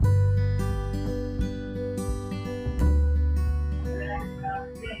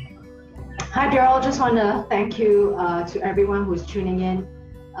Hi, Daryl. Just want to thank you to everyone who's tuning in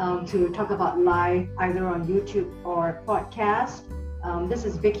to talk about live, either on YouTube or podcast. This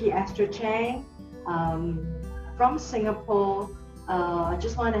is Vicky Esther Chang from Singapore. I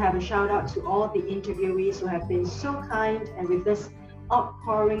just want to have a shout out to all the interviewees who have been so kind and with this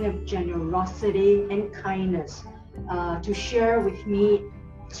outpouring of generosity and kindness to share with me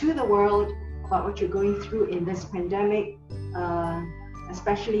to the world about what you're going through in this pandemic.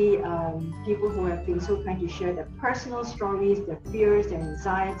 Especially people who have been so kind to share their personal stories, their fears, their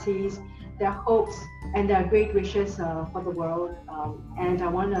anxieties, their hopes, and their great wishes for the world. And I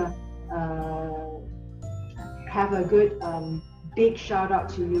want to have a good big shout out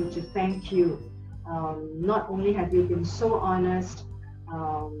to you to thank you. Not only have you been so honest,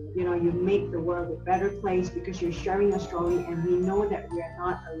 you make the world a better place because you're sharing your story, and we know that we are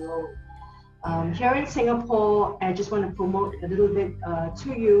not alone. Here in Singapore, I just want to promote a little bit to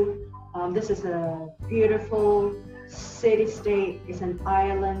you. This is a beautiful city-state. It's an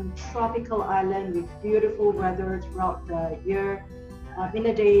island, tropical island with beautiful weather throughout the year. In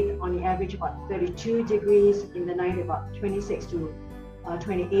the day, on the average, about 32 degrees. In the night, about 26 to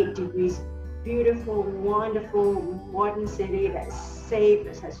 28 degrees. Beautiful, wonderful, modern city that's safe,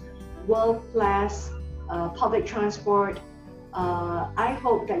 that has world-class public transport. I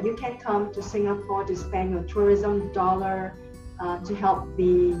hope that you can come to Singapore to spend your tourism dollar to help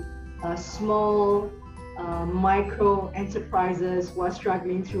the small micro enterprises who are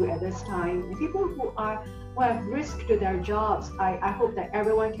struggling through at this time. And people who have risk to their jobs, I hope that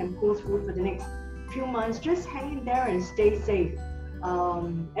everyone can pull through for the next few months. Just hang in there and stay safe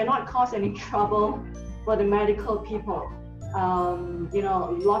and not cause any trouble for the medical people.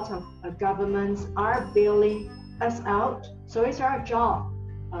 Lots of governments are bailing us out. So it's our job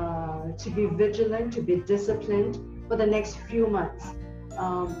to be vigilant, to be disciplined for the next few months.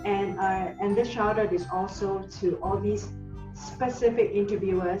 And this shout out is also to all these specific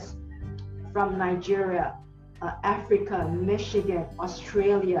interviewers from Nigeria, Africa, Michigan,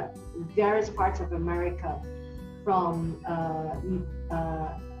 Australia, various parts of America, from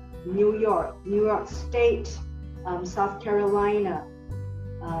New York State, South Carolina,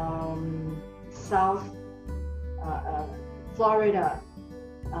 Florida,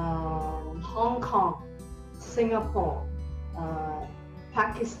 Hong Kong, Singapore,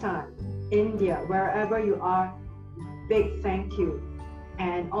 Pakistan, India, wherever you are, big thank you.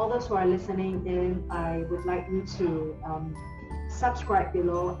 And all those who are listening in, I would like you to subscribe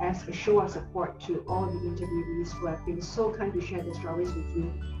below as a show of support to all the interviewees who have been so kind to share their stories with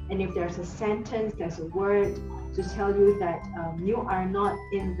you. And if there's a sentence, there's a word to tell you that you are not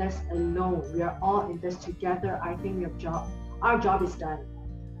in this alone. We are all in this together. I think our job is done,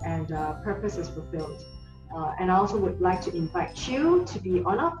 and purpose is fulfilled. And I also would like to invite you to be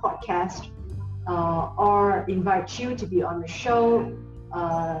on our podcast or invite you to be on the show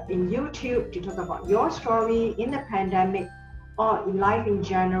in YouTube to talk about your story in the pandemic or in life in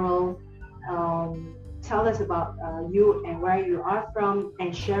general. Tell us about you and where you are from,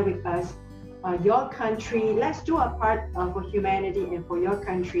 and share with us your country. Let's do our part for humanity and for your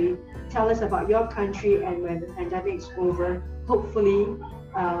country. Tell us about your country, and when the pandemic is over, hopefully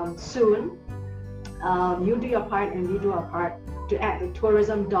soon, you do your part and we do our part to add the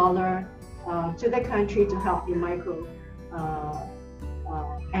tourism dollar to the country to help the micro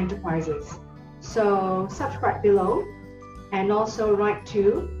enterprises. So subscribe below, and also write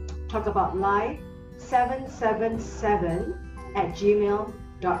to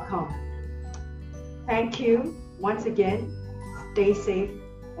talkaboutlive777@gmail.com. Thank you once again. Stay safe,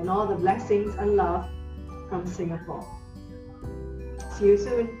 and all the blessings and love from Singapore. See you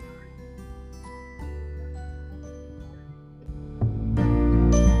soon.